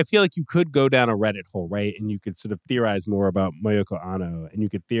again, I feel like you could go down a Reddit hole, right? And you could sort of theorize more about Mayoko Anno, and you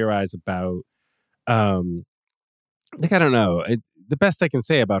could theorize about, like, I don't know. The best I can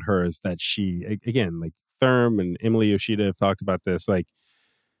say about her is that she, again, like Therm and Emily Yoshida have talked about this, like,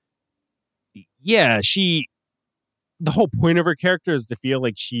 yeah, the whole point of her character is to feel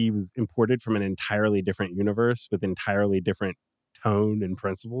like she was imported from an entirely different universe with entirely different tone and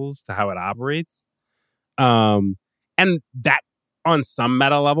principles to how it operates. And that on some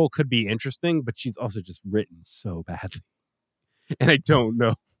meta level could be interesting, but she's also just written so badly. And I don't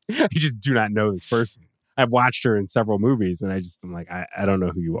know. I just do not know this person. I've watched her in several movies, and I'm like, I don't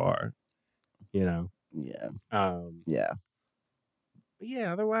know who you are, you know? Yeah. Yeah. But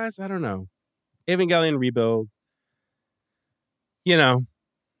yeah, otherwise, I don't know. Evangelion Rebuild, you know,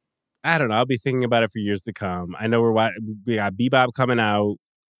 I don't know. I'll be thinking about it for years to come. I know we got Bebop coming out.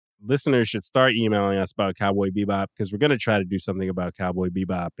 Listeners should start emailing us about Cowboy Bebop, because we're going to try to do something about Cowboy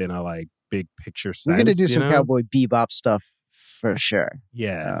Bebop in a like big picture sense. We're going to do some Cowboy Bebop stuff for sure.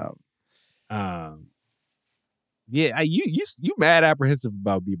 Yeah. Yeah. You mad apprehensive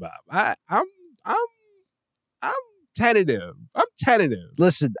about Bebop? I'm tentative.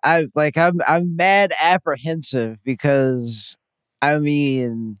 Listen, I'm mad apprehensive because, I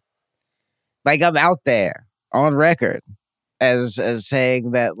mean, like, I'm out there on record as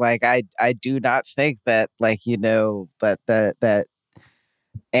saying that, like, I do not think that, like, you know, that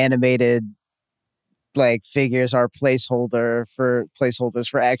animated, like, figures are placeholders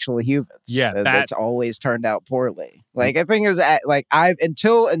for actual humans. Yeah, that's always turned out poorly. Like, I think is like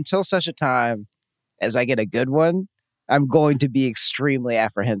until such a time as I get a good one, I'm going to be extremely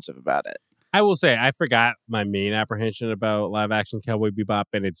apprehensive about it. I will say, I forgot my main apprehension about live action Cowboy Bebop,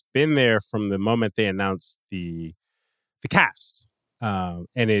 and it's been there from the moment they announced the cast. And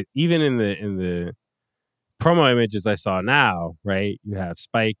it even in the promo images I saw now, right? You have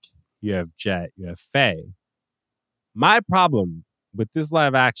Spike, you have Jet, you have Faye. My problem with this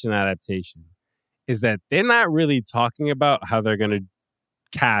live action adaptation is that they're not really talking about how they're going to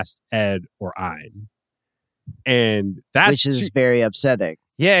cast Ed or Ein. And which is very upsetting.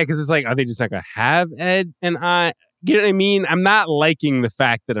 Yeah, because it's like, are they just not going to have Ed and I? You know what I mean? I'm not liking the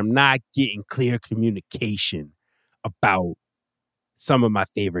fact that I'm not getting clear communication about some of my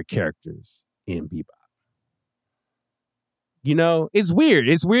favorite characters in bebop. You know, it's weird.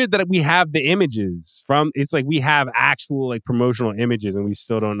 It's weird that we have the images from, it's like we have actual like promotional images and we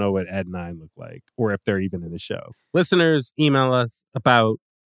still don't know what Ed 9 look like or if they're even in the show. Listeners, email us about,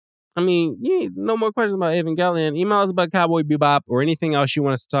 no more questions about Evangelion. Email us about Cowboy Bebop or anything else you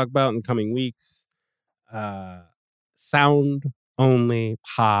want us to talk about in the coming weeks.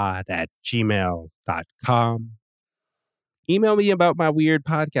 soundonlypod@gmail.com. Email me about my weird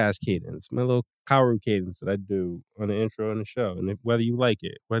podcast cadence, my little Kaoru cadence that I do on the intro and the show, and whether you like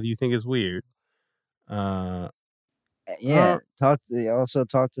it, whether you think it's weird. Talk to us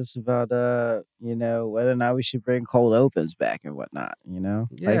about whether or not we should bring cold opens back and whatnot.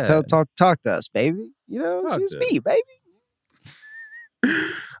 Like talk to us, baby. It's me, baby.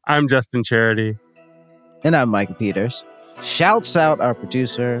 I'm Justin Charity, and I'm Micah Peters. Shouts out our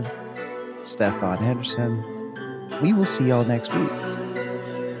producer, Stefan Henderson. We will see y'all next week.